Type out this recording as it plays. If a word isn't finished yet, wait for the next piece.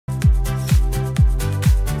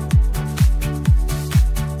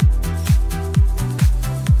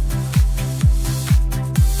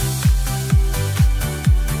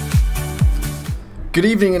Good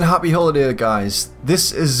evening and happy holiday, guys.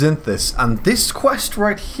 This is Zinthis, and this quest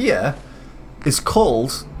right here is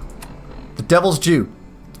called The Devil's Due.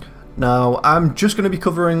 Now, I'm just going to be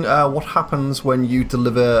covering what happens when you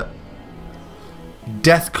deliver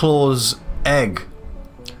Deathclaws' egg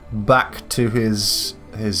back to his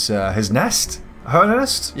nest. Her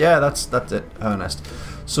nest? Yeah, that's it. Her nest.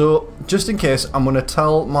 So, just in case, I'm going to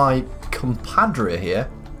tell my compadre here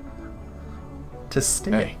to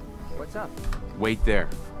stay. Hey. What's up? Wait there.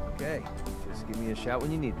 Okay, just give me a shout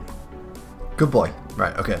when you need me. Good boy.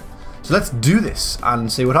 Right, okay. So let's do this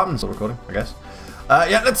and see what happens. Still recording, I guess.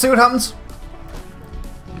 Yeah, let's see what happens.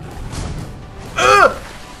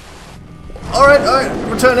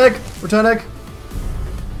 Alright, return egg. Return egg.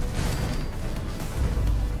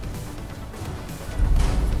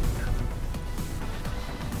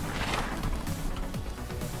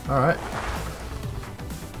 Alright.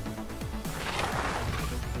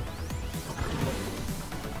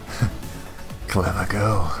 Clever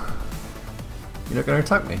girl. You're not going to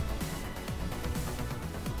attack me?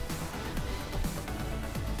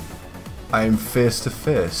 I am face to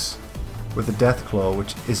face with a Deathclaw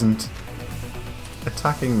which isn't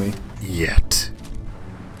attacking me yet.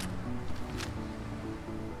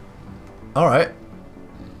 Alright.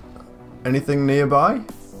 Anything nearby?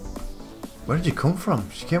 Where did you come from?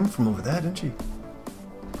 She came from over there, didn't she?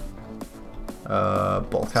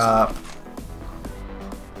 Ball cap.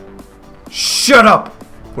 Shut up!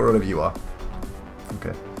 Wherever you are.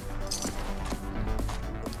 Okay.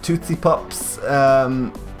 Tootsie Pops.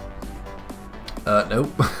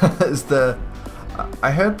 Nope. Is the...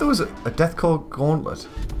 I heard there was a Deathclaw gauntlet.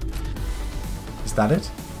 Is that it?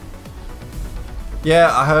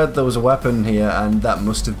 Yeah, I heard there was a weapon here, and that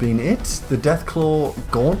must have been it. The Deathclaw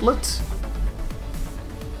gauntlet.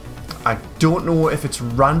 I don't know if it's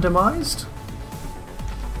randomized.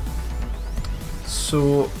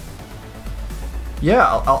 So... yeah,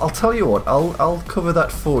 I'll tell you what, I'll cover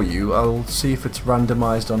that for you. I'll see if it's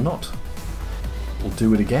randomized or not. We'll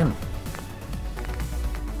do it again.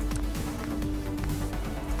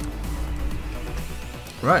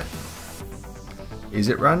 Right. Is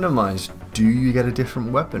it randomized? Do you get a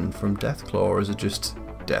different weapon from Deathclaw, or is it just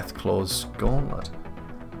Deathclaw's gauntlet?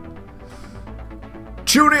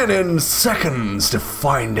 Tune in seconds to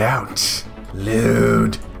find out.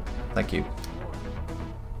 Load. Thank you.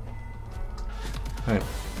 Right.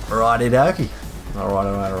 Righty dokie.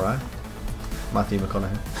 Alright. Matthew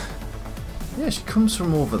McConaughey. Yeah, she comes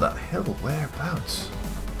from over that hill. Whereabouts?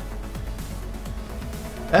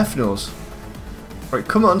 F knows. Right,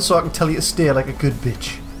 come on so I can tell you to stay like a good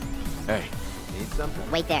bitch. Hey. Need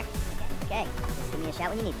something? Wait there. Okay, just give me a shout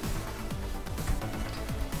when you need me.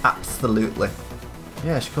 Absolutely.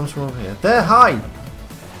 Yeah, she comes from over here. There, hi!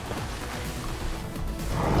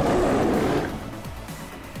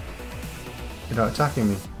 You're not attacking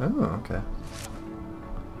me. Oh, okay.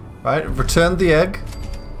 Right, return the egg.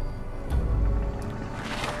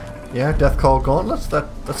 Yeah, Deathclaw Gauntlet.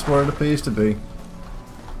 That's where it appears to be.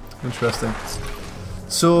 Interesting.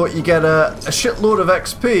 So you get a shitload of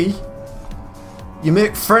XP. You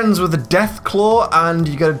make friends with a Deathclaw, and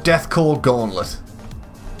you get a Deathclaw Gauntlet.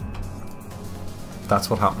 That's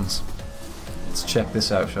what happens. Let's check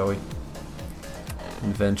this out, shall we?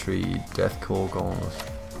 Inventory, Deathclaw Gauntlet.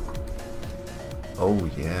 Oh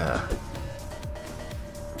yeah.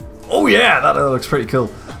 Oh yeah, that looks pretty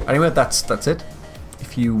cool. Anyway, that's it.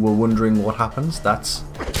 If you were wondering what happens, that's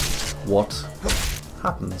what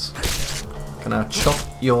happens. Can I chop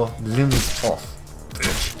your limbs off?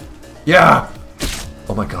 Yeah!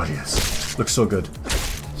 Oh my god, yes. Looks so good.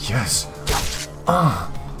 Yes.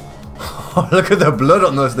 Ah. Oh, look at the blood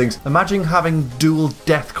on those things. Imagine having dual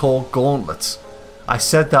Deathclaw gauntlets. I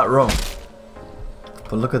said that wrong.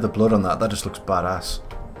 But look at the blood on that. That just looks badass.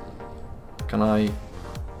 Can I...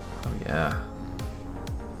 oh yeah.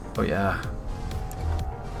 Oh yeah.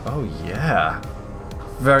 Oh yeah.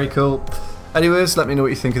 Very cool. Anyways, let me know what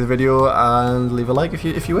you think of the video and leave a like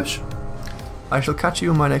if you wish. I shall catch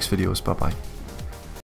you in my next videos. Bye bye.